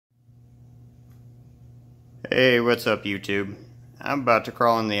Hey, what's up YouTube? I'm about to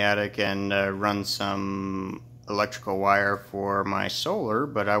crawl in the attic and run some electrical wire for my solar,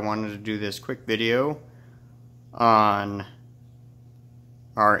 but I wanted to do this quick video on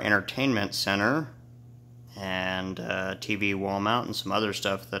our entertainment center and TV wall mount and some other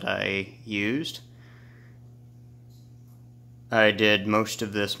stuff that I used. I did most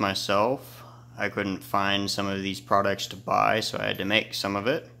of this myself. I couldn't find some of these products to buy, so I had to make some of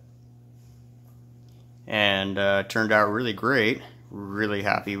it. And turned out really great. Really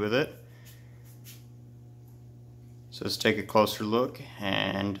happy with it. So let's take a closer look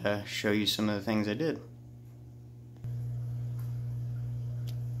and show you some of the things I did.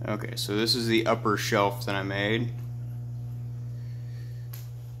 Okay, so this is the upper shelf that I made.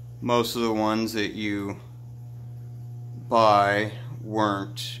 Most of the ones that you buy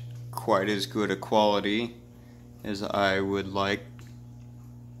weren't quite as good a quality as I would like.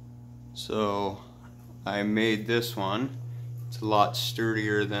 So I made this one. It's a lot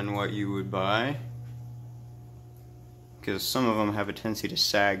sturdier than what you would buy, because some of them have a tendency to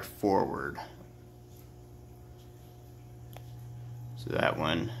sag forward. So that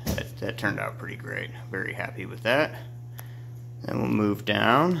one, that turned out pretty great. Very happy with that. Then we'll move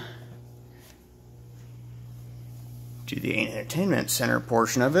down to the entertainment center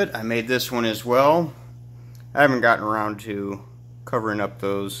portion of it. I made this one as well. I haven't gotten around to covering up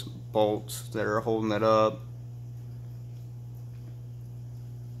those bolts that are holding it up.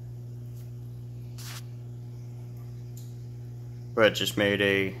 But just made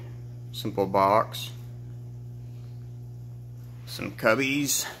a simple box. Some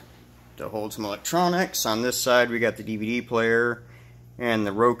cubbies to hold some electronics. On this side we got the DVD player and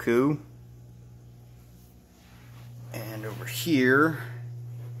the Roku. And over here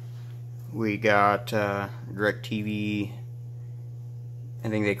we got DirecTV. I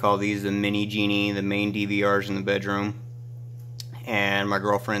think they call these the Mini Genie, the main DVRs in the bedroom. And my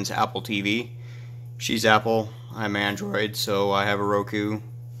girlfriend's Apple TV. She's Apple, I'm Android, so I have a Roku.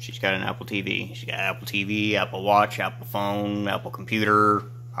 She's got an Apple TV. She's got Apple TV, Apple Watch, Apple phone, Apple computer,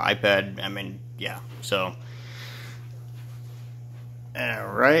 iPad. I mean, yeah, so.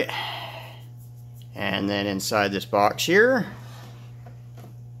 Alright. And then inside this box here,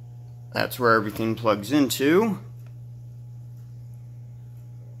 that's where everything plugs into.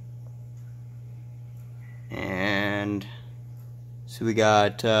 And so we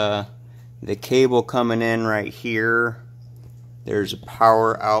got the cable coming in right here. There's a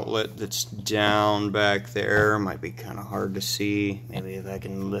power outlet that's down back there. Might be kind of hard to see. Maybe if I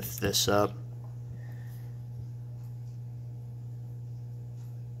can lift this up.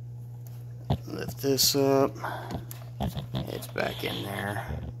 Lift this up. It's back in there.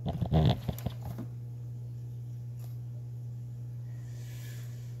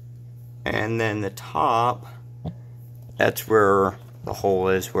 And then the top, that's where the hole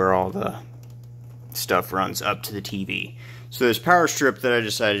is, where all the stuff runs up to the TV. So this power strip that I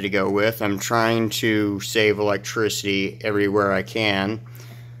decided to go with, I'm trying to save electricity everywhere I can.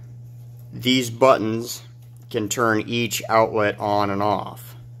 These buttons can turn each outlet on and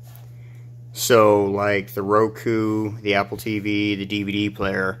off. So like the Roku, the Apple TV, the DVD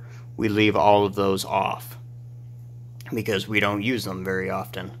player, we leave all of those off because we don't use them very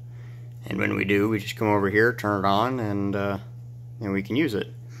often. And when we do, we just come over here, turn it on, and we can use it.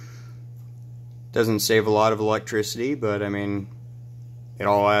 Doesn't save a lot of electricity, but I mean, it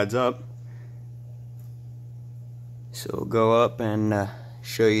all adds up. So we'll go up and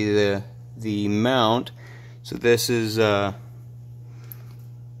show you the mount. So this is, I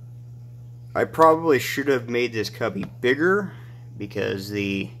probably should have made this cubby bigger because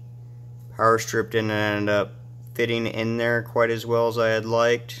the power strip didn't end up fitting in there quite as well as I had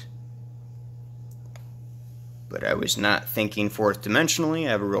liked. But I was not thinking fourth dimensionally.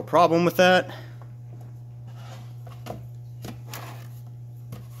 I have a real problem with that.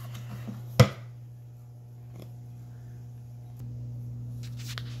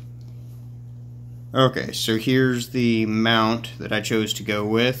 Okay, so here's the mount that I chose to go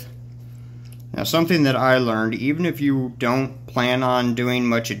with. Now, something that I learned, even if you don't plan on doing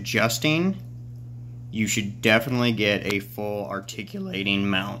much adjusting, you should definitely get a full articulating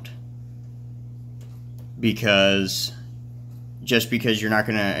mount. Because just because you're not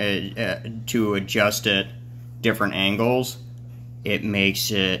going to adjust it different angles, it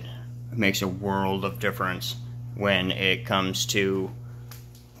makes a world of difference when it comes to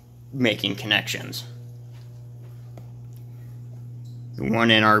making connections. The one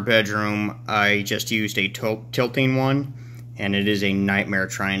in our bedroom, I just used a tilting one, and it is a nightmare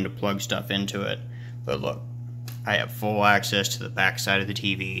trying to plug stuff into it. But look, I have full access to the back side of the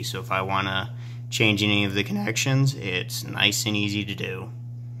TV, so if I want to changing any of the connections. It's nice and easy to do.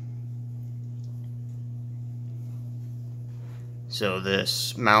 So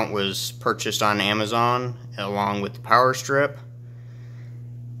this mount was purchased on Amazon along with the power strip.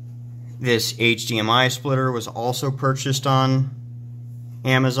 This HDMI splitter was also purchased on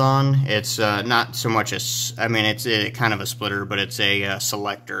Amazon. It's not so much a, I mean, it's kind of a splitter, but it's a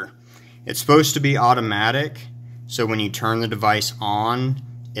selector. It's supposed to be automatic, so when you turn the device on,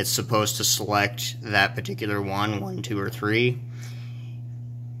 it's supposed to select that particular one, 2, or 3.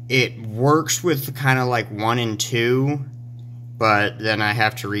 It works with kind of like 1 and 2, but then I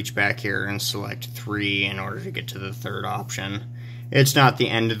have to reach back here and select 3 in order to get to the 3rd option. It's not the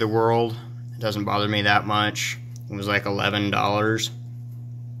end of the world. It doesn't bother me that much. It was like $11.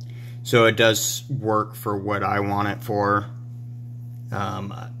 So it does work for what I want it for.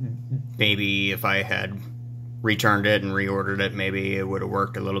 Maybe if I had returned it and reordered it, maybe it would have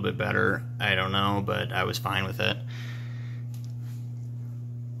worked a little bit better. I don't know, but I was fine with it.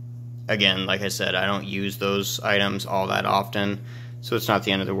 Again, like I said, I don't use those items all that often, so it's not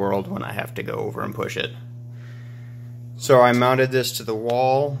the end of the world when I have to go over and push it. So I mounted this to the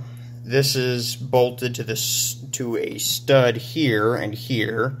wall. This is bolted to a stud here and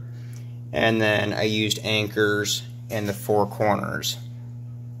here, and then I used anchors in the 4 corners.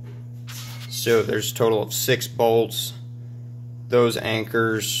 So there's a total of 6 bolts. Those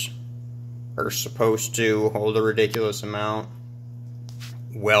anchors are supposed to hold a ridiculous amount.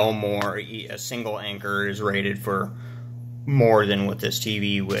 Well more. A single anchor is rated for more than what this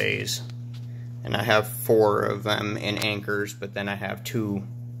TV weighs. And I have 4 of them in anchors, but then I have 2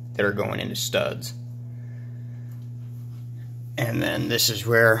 that are going into studs. And then this is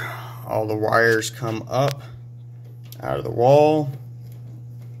where all the wires come up out of the wall.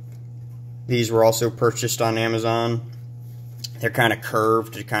 These were also purchased on Amazon. They're kind of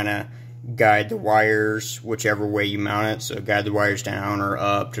curved to kind of guide the wires whichever way you mount it. So guide the wires down or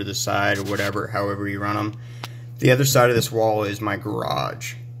up to the side or whatever, however you run them. The other side of this wall is my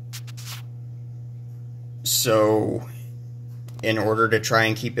garage. So in order to try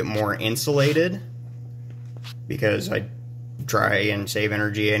and keep it more insulated, because I try and save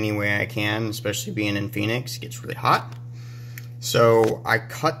energy any way I can, especially being in Phoenix, it gets really hot. So I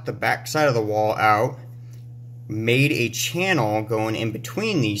cut the back side of the wall out, made a channel going in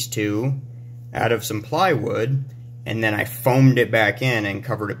between these two out of some plywood, and then I foamed it back in and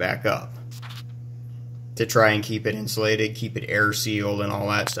covered it back up to try and keep it insulated, keep it air sealed and all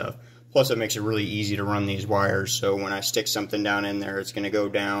that stuff. Plus it makes it really easy to run these wires, so when I stick something down in there, it's going to go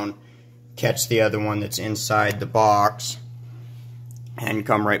down, catch the other one that's inside the box, and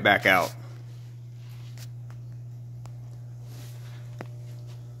come right back out.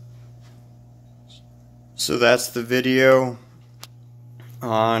 So that's the video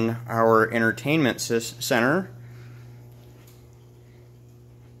on our entertainment center.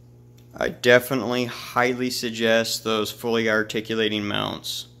 I definitely highly suggest those fully articulating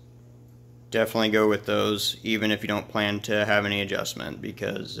mounts. Definitely go with those, even if you don't plan to have any adjustment,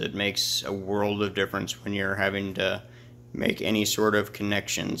 because it makes a world of difference when you're having to make any sort of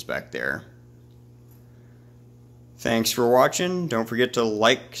connections back there. Thanks for watching. Don't forget to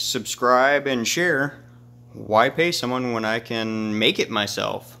like, subscribe, and share. Why pay someone when I can make it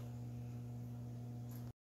myself?